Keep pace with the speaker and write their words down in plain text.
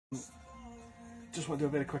just want to do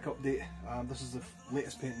a very quick update. This is the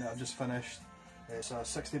latest painting that I've just finished. It's a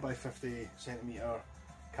 60 by 50 centimetre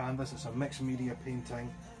canvas. It's a mixed media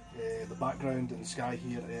painting. The background in the sky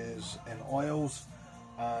here is in oils,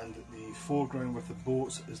 and the foreground with the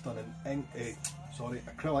boats is done in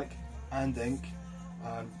acrylic and ink.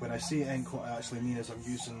 And when I say ink, what I actually mean is I'm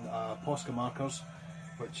using Posca markers,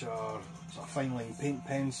 which are sort of fine line paint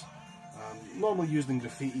pens. Normally used in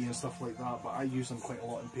graffiti and stuff like that, but I use them quite a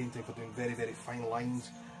lot in painting for doing very, very fine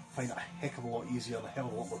lines. Find it a heck of a lot easier and a hell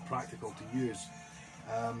of a lot more practical to use.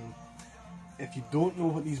 If you don't know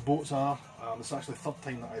what these boats are, it's actually the third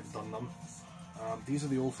time that I've done them. These are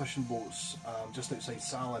the old fishing boats just outside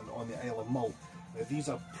Salen on the Isle of Mull. Now, these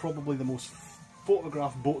are probably the most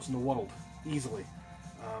photographed boats in the world, easily.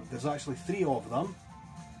 There's actually 3 of them.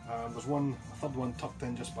 There's a third one tucked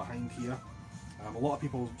in just behind here. A lot of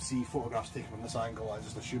people see photographs taken from this angle. I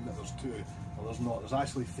just assume that there's 2, but there's not. There's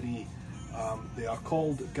actually 3. They are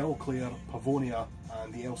called Claire, Pavonia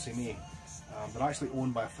and the Elsie May. They're actually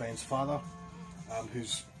owned by a friend's father,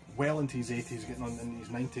 who's well into his 80s, getting on in his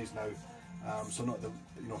 90s now. So not the,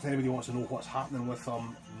 if anybody wants to know what's happening with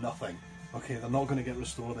them, nothing. Okay, they're not going to get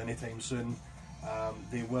restored anytime soon.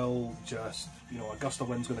 They will just, a gust of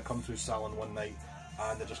wind's going to come through Salen one night,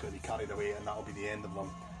 and they're just going to be carried away, and that'll be the end of them.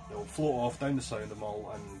 They'll float off down the Sound of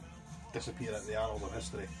Mull and disappear at the annals of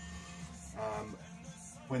history.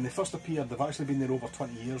 When they first appeared, they've actually been there over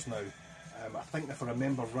 20 years now. I think, if I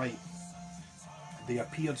remember right, they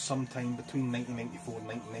appeared sometime between 1994 and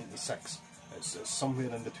 1996. It's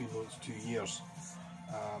somewhere in between those 2 years.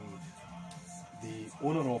 The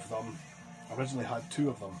owner of them originally had 2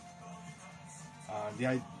 of them,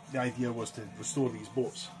 and the idea was to restore these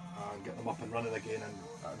boats and get them up and running again. And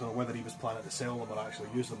I don't know whether he was planning to sell them or actually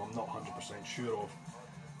use them. I'm not 100% sure of.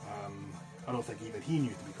 I don't think even he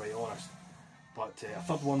knew, to be quite honest. But a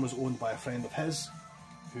third one was owned by a friend of his,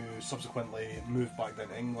 who subsequently moved back down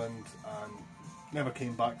to England and never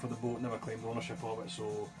came back for the boat, never claimed ownership of it.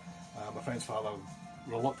 So my friend's father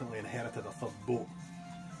reluctantly inherited a third boat,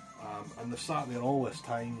 and they've sat there all this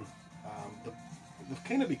time. They've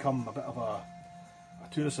kind of become a bit of a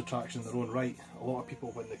tourist attraction in their own right. A lot of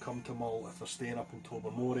people, when they come to Mull, if they're staying up in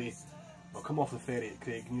Tobermory, they'll come off the ferry at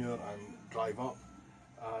Craigmuir and drive up,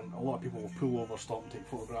 and a lot of people will pull over, stop and take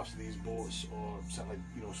photographs of these boats, or certainly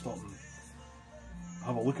stop and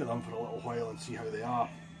have a look at them for a little while and see how they are,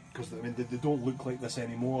 because I mean they don't look like this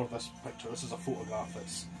anymore. This is a photograph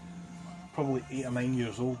that's probably 8 or 9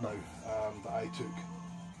 years old now, that I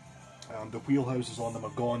took. The wheelhouses on them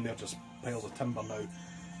are gone, they're just piles of timber now.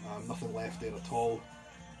 Nothing left there at all.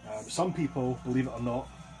 Some people, believe it or not,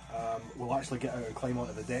 will actually get out and climb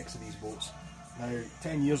onto the decks of these boats. Now,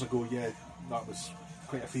 10 years ago, yeah, that was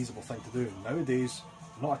quite a feasible thing to do. Nowadays,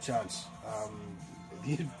 not a chance.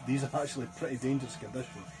 These are actually pretty dangerous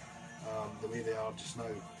condition, the way they are just now.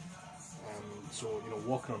 So,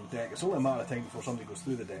 walking on the deck, it's only a matter of time before somebody goes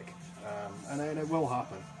through the deck, and it will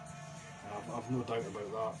happen. I've no doubt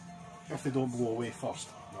about that, if they don't blow away first,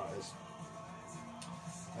 that is.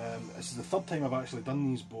 This is the third time I've actually done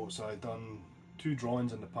these boats. I've done 2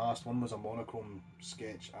 drawings in the past. One was a monochrome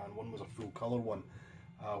sketch and one was a full colour one,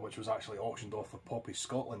 which was actually auctioned off for Poppy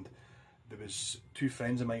Scotland. There was 2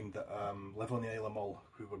 friends of mine that live on the Isle of Mull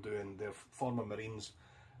who were they're former Marines,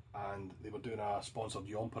 and they were doing a sponsored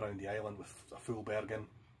yomp around the island with a full Bergen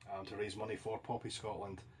to raise money for Poppy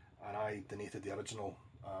Scotland, and I donated the original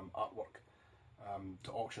artwork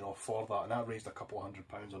to auction off for that, and that raised a couple of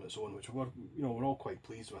 £100 on its own, which we're all quite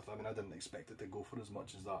pleased with. I mean, I didn't expect it to go for as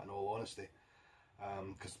much as that, in all honesty,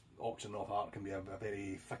 because auctioning off art can be a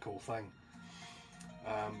very fickle thing.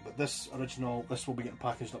 But this will be getting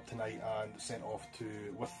packaged up tonight and sent off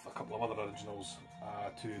with a couple of other originals,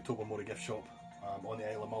 to Tobermory Gift Shop on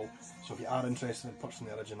the Isle of Mull. So if you are interested in purchasing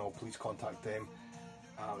the original, please contact them.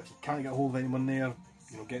 If you can't get hold of anyone there,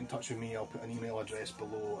 get in touch with me. I'll put an email address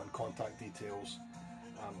below and contact details.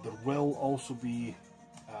 There will also be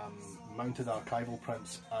mounted archival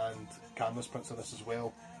prints and canvas prints of this as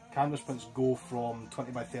well. Canvas prints go from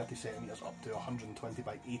 20 by 30 centimetres up to 120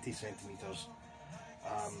 by 80 centimetres.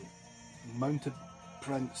 Mounted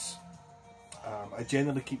prints, I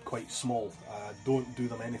generally keep quite small. Don't do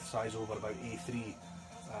them any size over about A3.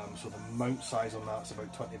 So the mount size on that's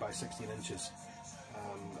about 20 by 16 inches.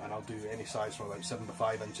 And I'll do any size from about 7 to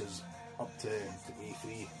 5 inches up to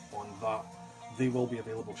A3 on that. They will be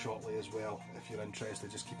available shortly as well. If you're interested,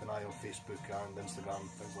 just keep an eye on Facebook and Instagram,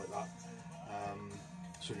 things like that.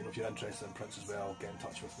 So if you're interested in prints as well, get in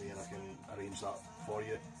touch with me and I can arrange that for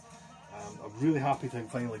you. I'm really happy to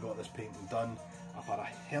have finally got this painting done. I've had a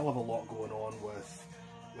hell of a lot going on with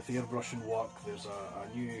with airbrushing work. There's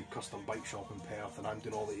a new custom bike shop in Perth, and I'm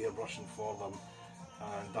doing all the airbrushing for them,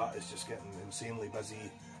 and that is just getting insanely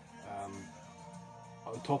busy.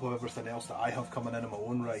 On top of everything else that I have coming in my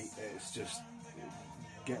own right, it's just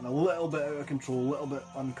getting a little bit out of control, a little bit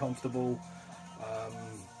uncomfortable,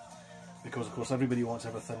 because of course everybody wants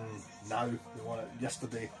everything now, they want it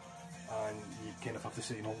yesterday, and you kind of have to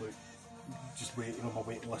say, you know, look, just wait, you know, my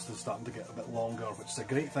waiting list is starting to get a bit longer, which is a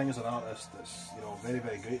great thing as an artist. It's, you know, very,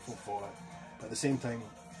 very grateful for it, but at the same time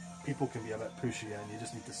people can be a bit pushy, and you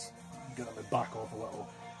just need to get them to back off a little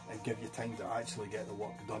and give you time to actually get the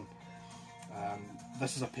work done.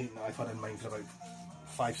 This is a painting that I've had in mind for about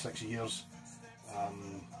 5-6 years,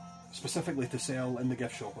 specifically to sell in the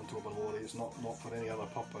gift shop on Tobermory. It's not for any other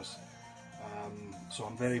purpose, so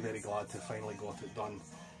I'm very, very glad to finally got it done.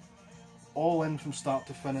 All in from start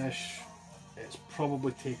to finish, it's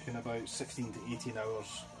probably taken about 16 to 18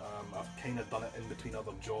 hours. I've kind of done it in between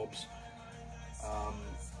other jobs.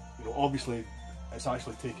 You know, obviously it's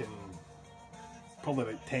actually taken probably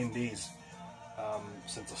about 10 days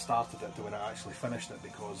since I started it to when I actually finished it,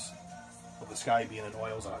 because of the sky being in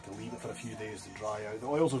oils. I had to leave it for a few days to dry out. The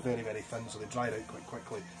oils are very, very thin, so they dried out quite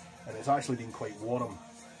quickly, and it's actually been quite warm,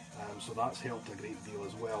 so that's helped a great deal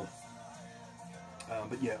as well.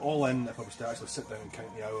 But yeah, all in, if I was to actually sit down and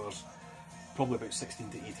count the hours, probably about 16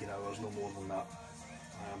 to 18 hours, no more than that.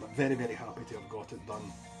 But very, very happy to have got it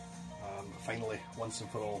done, finally, once and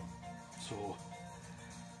for all. So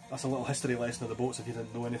that's a little history lesson of the boats if you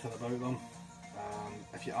didn't know anything about them.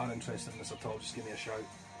 If you are interested in this at all, just give me a shout,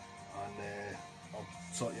 and I'll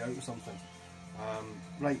sort you out with something.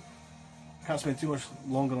 Right, can't spend too much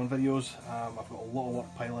longer on videos. I've got a lot of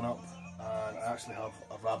work piling up, and I actually have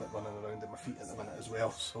a rabbit running around at my feet at the minute as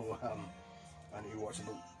well, so I need to watch,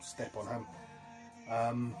 don't step on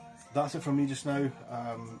him. That's it from me just now.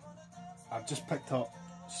 I've just picked up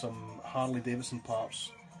some Harley Davidson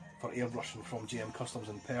parts for airbrushing from GM Customs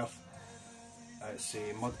in Perth. It's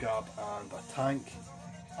a mudguard and a tank.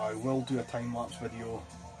 I will do a time-lapse video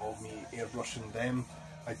of me airbrushing them.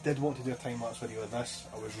 I did want to do a time-lapse video of this.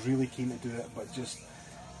 I was really keen to do it, but just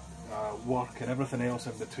work and everything else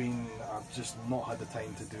in between, I've just not had the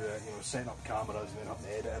time to do it. You know, setting up cameras and then having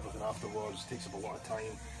to edit everything afterwards takes up a lot of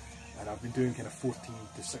time, and I've been doing kind of 14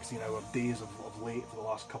 to 16 hour days of late for the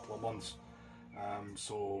last couple of months.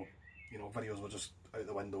 So, you know, videos were just out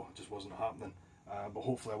the window, it just wasn't happening. But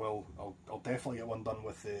hopefully I'll definitely get one done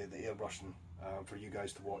with the airbrushing for you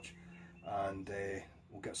guys to watch, and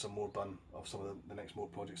we'll get some more done of some of the next more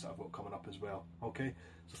projects that I've got coming up as well. Okay,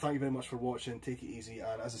 so thank you very much for watching, take it easy,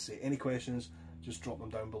 and as I say, any questions, just drop them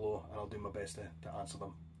down below and I'll do my best to answer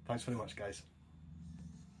them. Thanks very much, guys.